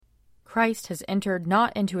Christ has entered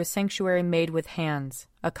not into a sanctuary made with hands,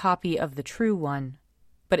 a copy of the true one,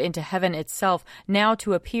 but into heaven itself, now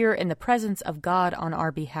to appear in the presence of God on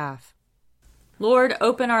our behalf. Lord,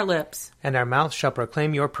 open our lips, and our mouth shall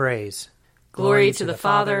proclaim your praise. Glory to the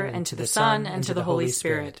Father, and to the Son, and to the Holy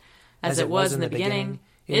Spirit, as it was in the beginning,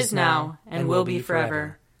 is now, and will be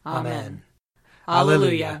forever. Amen.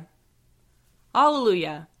 Alleluia.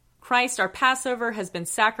 Alleluia. Christ our Passover has been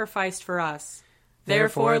sacrificed for us.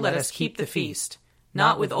 Therefore let us keep the feast,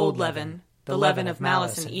 not with old leaven, the leaven of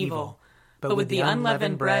malice and evil, but with the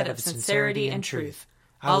unleavened bread of sincerity and truth.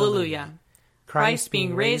 Alleluia. Christ,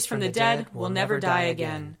 being raised from the dead, will never die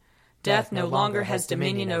again. Death no longer has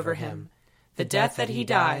dominion over him. The death that he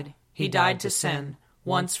died to sin,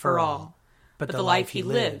 once for all. But the life he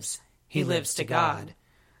lives to God.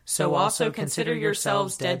 So also consider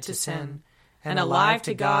yourselves dead to sin, and alive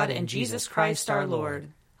to God in Jesus Christ our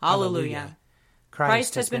Lord. Alleluia.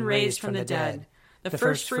 Christ has been raised from the dead, the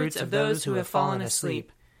firstfruits of those who have fallen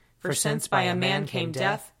asleep. For since by a man came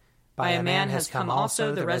death, by a man has come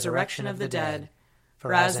also the resurrection of the dead.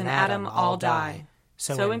 For as in Adam all die,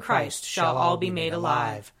 so in Christ shall all be made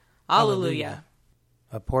alive. Alleluia.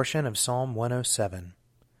 A portion of Psalm 107.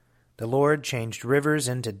 The Lord changed rivers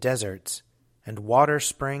into deserts, and water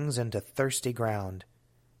springs into thirsty ground,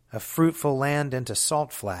 a fruitful land into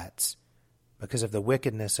salt flats, because of the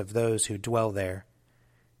wickedness of those who dwell there.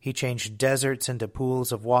 He changed deserts into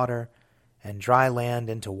pools of water, and dry land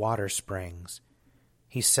into water springs.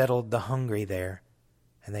 He settled the hungry there,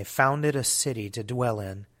 and they founded a city to dwell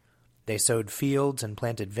in. They sowed fields and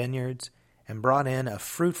planted vineyards, and brought in a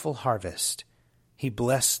fruitful harvest. He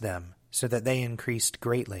blessed them, so that they increased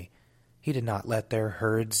greatly. He did not let their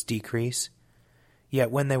herds decrease.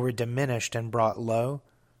 Yet when they were diminished and brought low,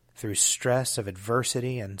 through stress of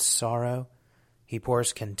adversity and sorrow, he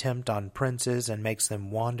pours contempt on princes and makes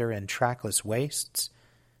them wander in trackless wastes.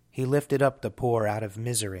 He lifted up the poor out of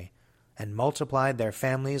misery, and multiplied their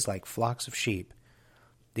families like flocks of sheep.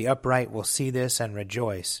 The upright will see this and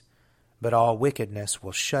rejoice, but all wickedness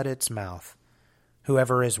will shut its mouth.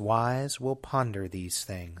 Whoever is wise will ponder these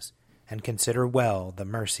things, and consider well the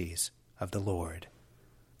mercies of the Lord.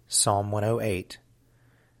 Psalm 108.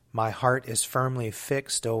 My heart is firmly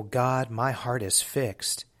fixed, O God, my heart is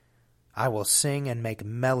fixed. I will sing and make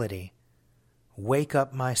melody. Wake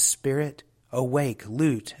up my spirit, awake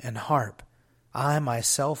lute and harp. I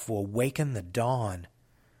myself will waken the dawn.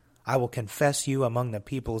 I will confess you among the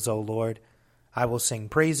peoples, O Lord. I will sing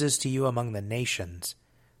praises to you among the nations.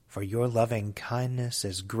 For your loving kindness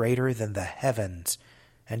is greater than the heavens,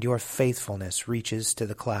 and your faithfulness reaches to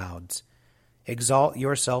the clouds. Exalt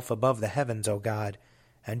yourself above the heavens, O God,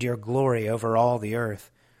 and your glory over all the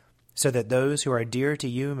earth, so that those who are dear to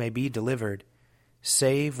you may be delivered.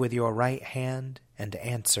 Save with your right hand and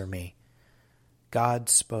answer me. God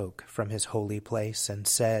spoke from his holy place and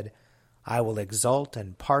said, I will exalt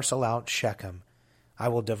and parcel out Shechem. I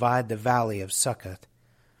will divide the valley of Succoth.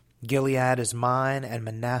 Gilead is mine, and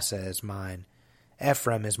Manasseh is mine.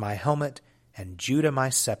 Ephraim is my helmet, and Judah my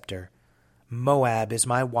scepter. Moab is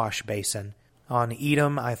my wash basin. On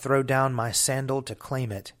Edom I throw down my sandal to claim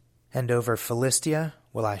it, and over Philistia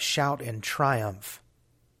will I shout in triumph.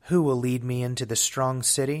 Who will lead me into the strong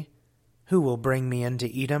city? Who will bring me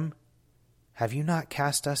into Edom? Have you not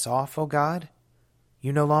cast us off, O God?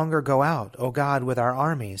 You no longer go out, O God, with our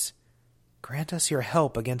armies. Grant us your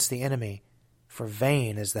help against the enemy, for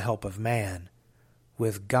vain is the help of man.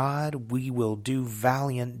 With God we will do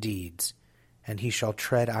valiant deeds, and he shall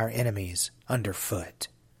tread our enemies underfoot.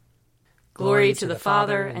 Glory to the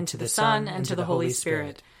Father, and to the Son, and to the Holy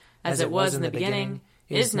Spirit, as it was in the beginning,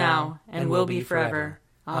 is now, and will be forever.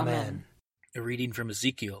 Amen. A reading from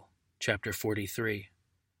Ezekiel, chapter 43.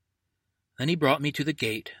 Then he brought me to the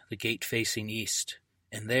gate facing east,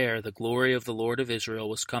 and there the glory of the Lord of Israel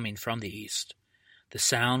was coming from the east. The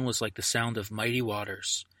sound was like the sound of mighty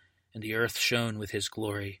waters, and the earth shone with his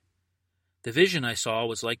glory. The vision I saw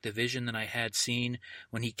was like the vision that I had seen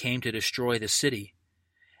when he came to destroy the city,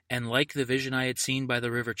 and like the vision I had seen by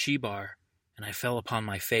the river Chebar, and I fell upon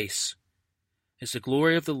my face. As the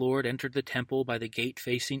glory of the Lord entered the temple by the gate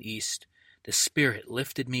facing east, the Spirit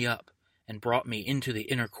lifted me up and brought me into the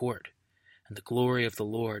inner court, and the glory of the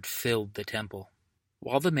Lord filled the temple.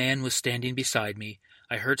 While the man was standing beside me,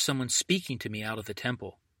 I heard someone speaking to me out of the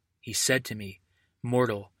temple. He said to me,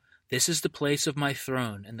 Mortal, this is the place of my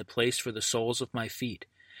throne and the place for the soles of my feet,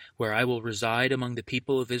 where I will reside among the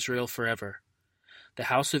people of Israel forever. The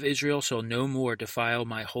house of Israel shall no more defile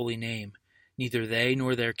my holy name, neither they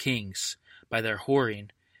nor their kings, by their whoring,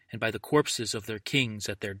 and by the corpses of their kings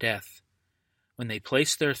at their death. When they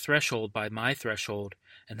place their threshold by my threshold,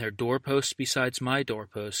 and their doorpost besides my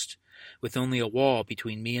doorpost, with only a wall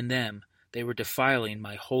between me and them, they were defiling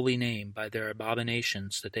my holy name by their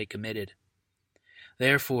abominations that they committed.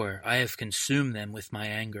 Therefore I have consumed them with my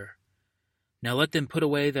anger. Now let them put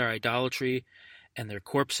away their idolatry and their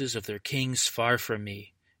corpses of their kings far from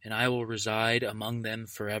me, and I will reside among them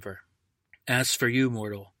forever. As for you,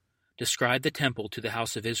 mortal, describe the temple to the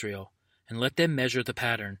house of Israel, and let them measure the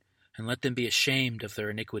pattern, and let them be ashamed of their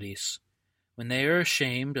iniquities. When they are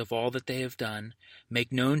ashamed of all that they have done,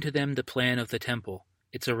 make known to them the plan of the temple,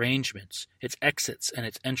 its arrangements, its exits and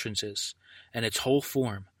its entrances, and its whole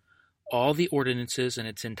form, all the ordinances and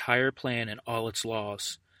its entire plan and all its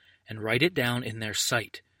laws, and write it down in their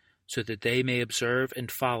sight, so that they may observe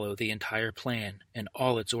and follow the entire plan and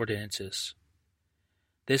all its ordinances.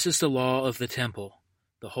 This is the law of the temple.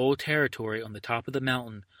 The whole territory on the top of the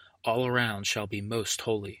mountain all around shall be most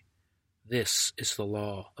holy. This is the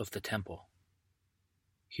law of the temple.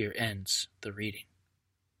 Here ends the reading.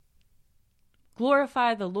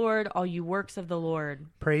 Glorify the Lord, all you works of the Lord.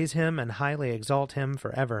 Praise him and highly exalt him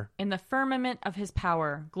forever. In the firmament of his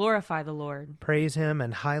power, glorify the Lord. Praise him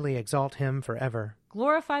and highly exalt him forever.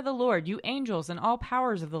 Glorify the Lord, you angels and all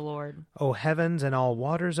powers of the Lord. O heavens and all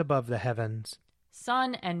waters above the heavens.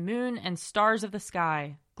 Sun and moon and stars of the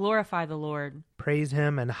sky, glorify the Lord. Praise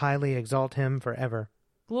him and highly exalt him forever.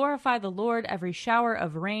 Glorify the Lord, every shower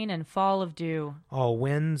of rain and fall of dew. All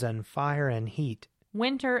winds and fire and heat.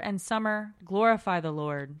 Winter and summer, glorify the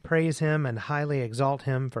Lord. Praise him and highly exalt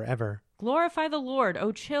him forever. Glorify the Lord,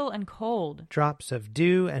 O chill and cold. Drops of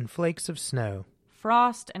dew and flakes of snow.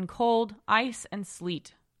 Frost and cold, ice and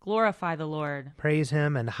sleet, glorify the Lord. Praise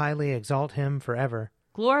him and highly exalt him forever.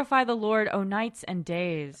 Glorify the Lord, O nights and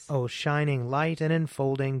days. O shining light and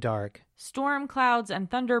enfolding dark. Storm clouds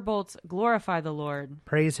and thunderbolts, glorify the Lord.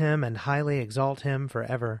 Praise him and highly exalt him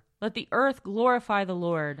forever. Let the earth glorify the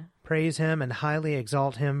Lord. Praise him and highly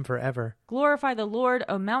exalt him forever. Glorify the Lord,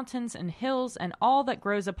 O mountains and hills, and all that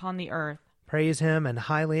grows upon the earth. Praise him and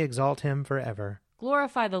highly exalt him forever.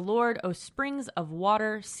 Glorify the Lord, O springs of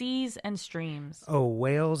water, seas and streams. O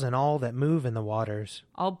whales and all that move in the waters.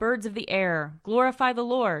 All birds of the air, glorify the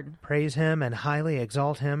Lord. Praise him and highly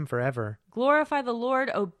exalt him forever. Glorify the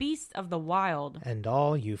Lord, O beasts of the wild. And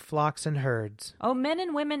all you flocks and herds. O men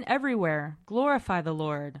and women everywhere, glorify the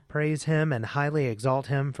Lord. Praise him and highly exalt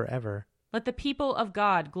him forever. Let the people of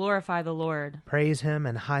God glorify the Lord. Praise him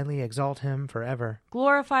and highly exalt him forever.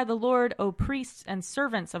 Glorify the Lord, O priests and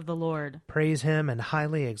servants of the Lord. Praise him and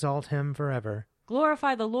highly exalt him forever.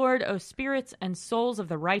 Glorify the Lord, O spirits and souls of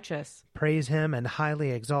the righteous. Praise him and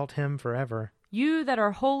highly exalt him forever. You that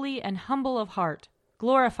are holy and humble of heart,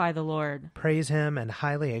 glorify the Lord. Praise him and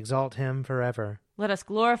highly exalt him forever. Let us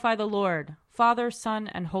glorify the Lord, Father, Son,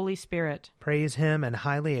 and Holy Spirit. Praise him and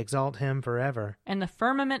highly exalt him forever. In the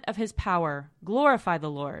firmament of his power, glorify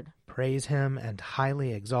the Lord. Praise him and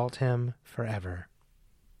highly exalt him forever.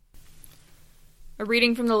 A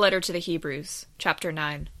reading from the letter to the Hebrews, chapter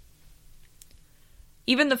 9.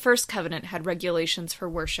 Even the first covenant had regulations for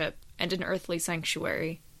worship and an earthly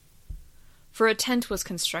sanctuary. For a tent was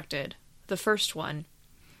constructed, the first one,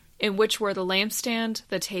 in which were the lampstand,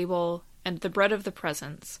 the table, and the bread of the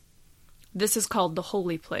presence. This is called the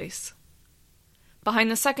holy place.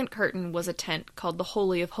 Behind the second curtain was a tent called the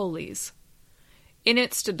Holy of Holies. In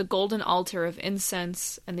it stood the golden altar of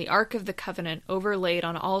incense and the ark of the covenant overlaid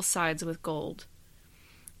on all sides with gold,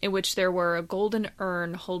 in which there were a golden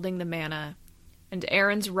urn holding the manna, and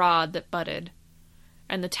Aaron's rod that budded,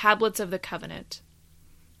 and the tablets of the covenant.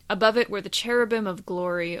 Above it were the cherubim of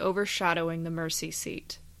glory overshadowing the mercy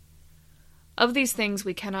seat. Of these things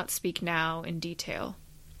we cannot speak now in detail.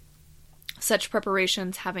 Such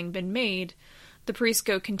preparations having been made, the priests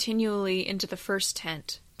go continually into the first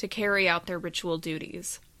tent to carry out their ritual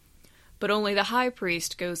duties. But only the high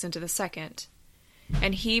priest goes into the second,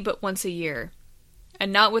 and he but once a year,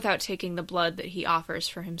 and not without taking the blood that he offers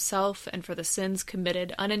for himself and for the sins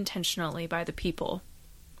committed unintentionally by the people.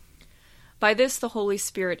 By this the Holy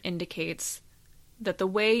Spirit indicates that the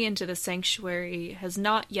way into the sanctuary has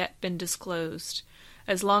not yet been disclosed,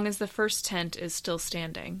 as long as the first tent is still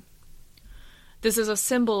standing. This is a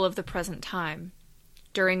symbol of the present time,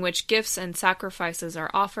 during which gifts and sacrifices are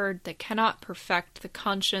offered that cannot perfect the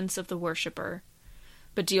conscience of the worshipper,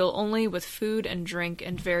 but deal only with food and drink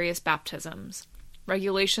and various baptisms,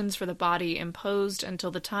 regulations for the body imposed until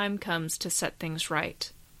the time comes to set things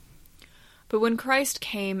right. But when Christ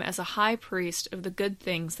came as a high priest of the good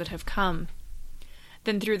things that have come,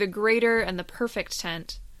 then through the greater and the perfect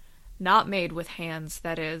tent, not made with hands,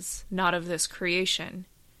 that is, not of this creation,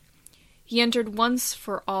 he entered once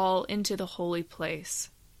for all into the holy place,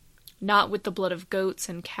 not with the blood of goats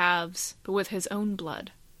and calves, but with his own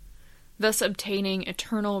blood, thus obtaining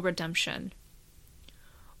eternal redemption.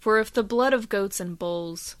 For if the blood of goats and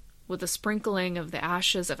bulls, with the sprinkling of the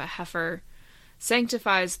ashes of a heifer,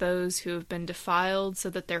 sanctifies those who have been defiled so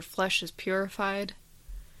that their flesh is purified,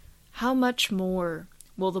 how much more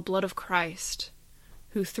will the blood of Christ,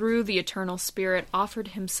 who through the eternal Spirit offered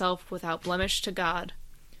himself without blemish to God,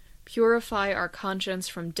 purify our conscience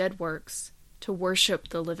from dead works to worship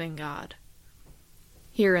the living God.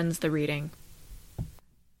 Here ends the reading.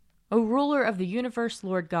 O ruler of the universe,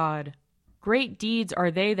 Lord God, great deeds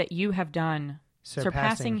are they that you have done,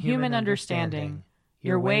 surpassing human understanding.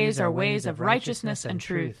 Your ways are ways of righteousness and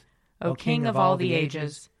truth, O King of all the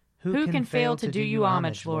ages. Who can fail to do you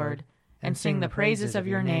homage, Lord, and sing the praises of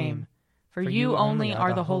your name? For you only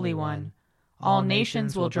are the Holy One. All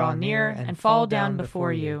nations will draw near and fall down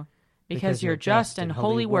before you, because your just and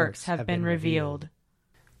holy works have been revealed.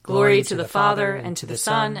 Glory to the Father, and to the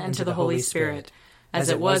Son, and to the Holy Spirit, as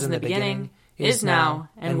it was in the beginning, is now,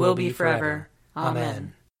 and will be forever.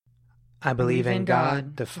 Amen. I believe in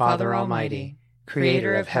God, the Father Almighty,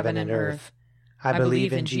 creator of heaven and earth. I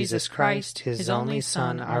believe in Jesus Christ, his only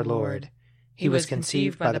Son, our Lord. He was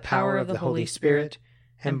conceived by the power of the Holy Spirit,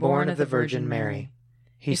 and born of the Virgin Mary.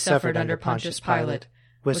 He suffered under Pontius Pilate,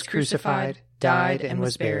 was crucified, died, and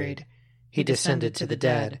was buried. He descended to the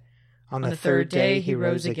dead. On the third day he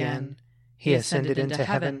rose again. He ascended into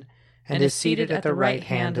heaven, and is seated at the right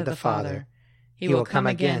hand of the Father. He will come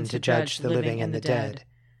again to judge the living and the dead.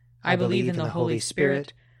 I believe in the Holy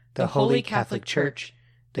Spirit, the Holy Catholic Church,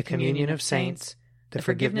 the communion of saints, the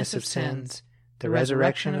forgiveness of sins, the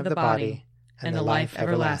resurrection of the body, and the life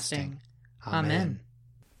everlasting. Amen.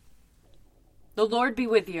 The Lord be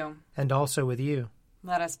with you. And also with you.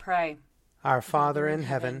 Let us pray. Our Father in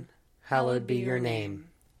heaven, hallowed be your name.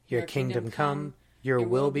 Your kingdom come, your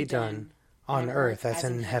will be done, on earth as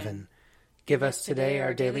in heaven. Give us today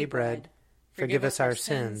our daily bread. Forgive us our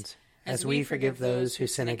sins, as we forgive those who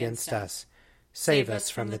sin against us. Save us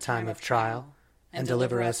from the time of trial, and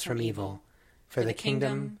deliver us from evil. For the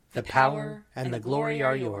kingdom, the power, and the glory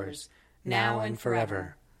are yours, now and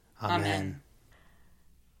forever. Amen.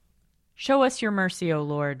 Show us your mercy, O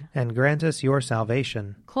Lord. And grant us your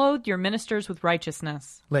salvation. Clothe your ministers with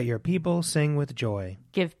righteousness. Let your people sing with joy.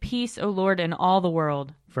 Give peace, O Lord, in all the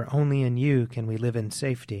world. For only in you can we live in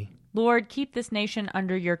safety. Lord, keep this nation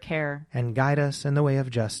under your care. And guide us in the way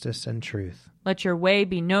of justice and truth. Let your way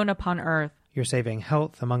be known upon earth. Your saving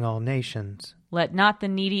health among all nations. Let not the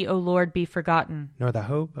needy, O Lord, be forgotten. Nor the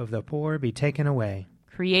hope of the poor be taken away.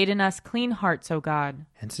 Create in us clean hearts, O God.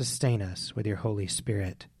 And sustain us with your Holy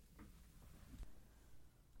Spirit.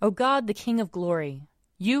 O God, the King of glory,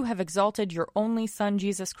 you have exalted your only Son,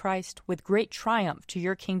 Jesus Christ, with great triumph to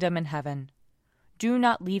your kingdom in heaven. Do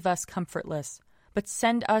not leave us comfortless, but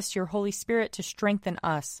send us your Holy Spirit to strengthen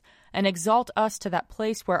us and exalt us to that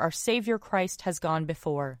place where our Savior Christ has gone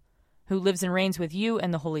before, who lives and reigns with you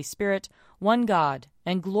and the Holy Spirit, one God,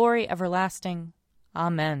 and glory everlasting.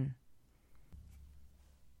 Amen.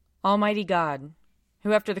 Almighty God,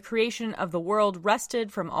 who after the creation of the world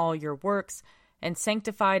rested from all your works and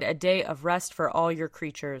sanctified a day of rest for all your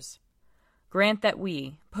creatures, grant that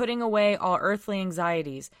we, putting away all earthly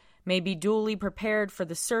anxieties, may be duly prepared for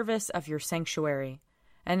the service of your sanctuary,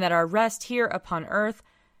 and that our rest here upon earth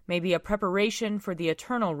may be a preparation for the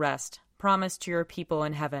eternal rest promised to your people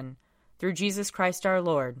in heaven, through Jesus Christ our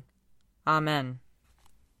Lord. Amen.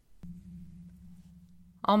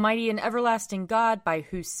 Almighty and everlasting God, by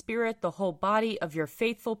whose Spirit the whole body of your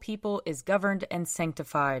faithful people is governed and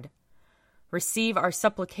sanctified, receive our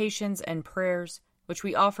supplications and prayers, which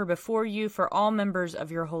we offer before you for all members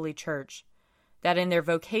of your holy church, that in their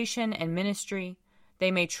vocation and ministry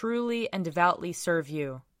they may truly and devoutly serve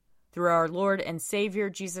you, through our Lord and Savior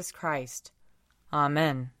Jesus Christ.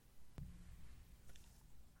 Amen.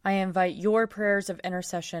 I invite your prayers of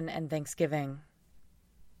intercession and thanksgiving.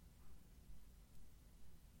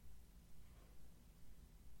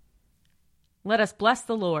 Let us bless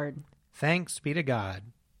the Lord. Thanks be to God.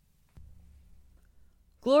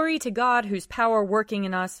 Glory to God, whose power working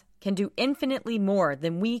in us can do infinitely more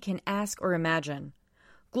than we can ask or imagine.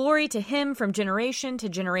 Glory to him from generation to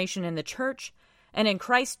generation in the church and in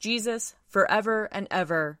Christ Jesus forever and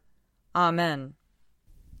ever. Amen.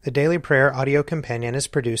 The Daily Prayer audio companion is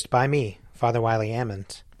produced by me, Father Wiley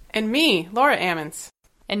Ammons. And me, Laura Ammons.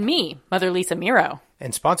 And me, Mother Lisa Meirow.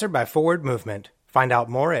 And sponsored by Forward Movement. Find out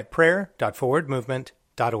more at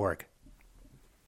prayer.forwardmovement.org.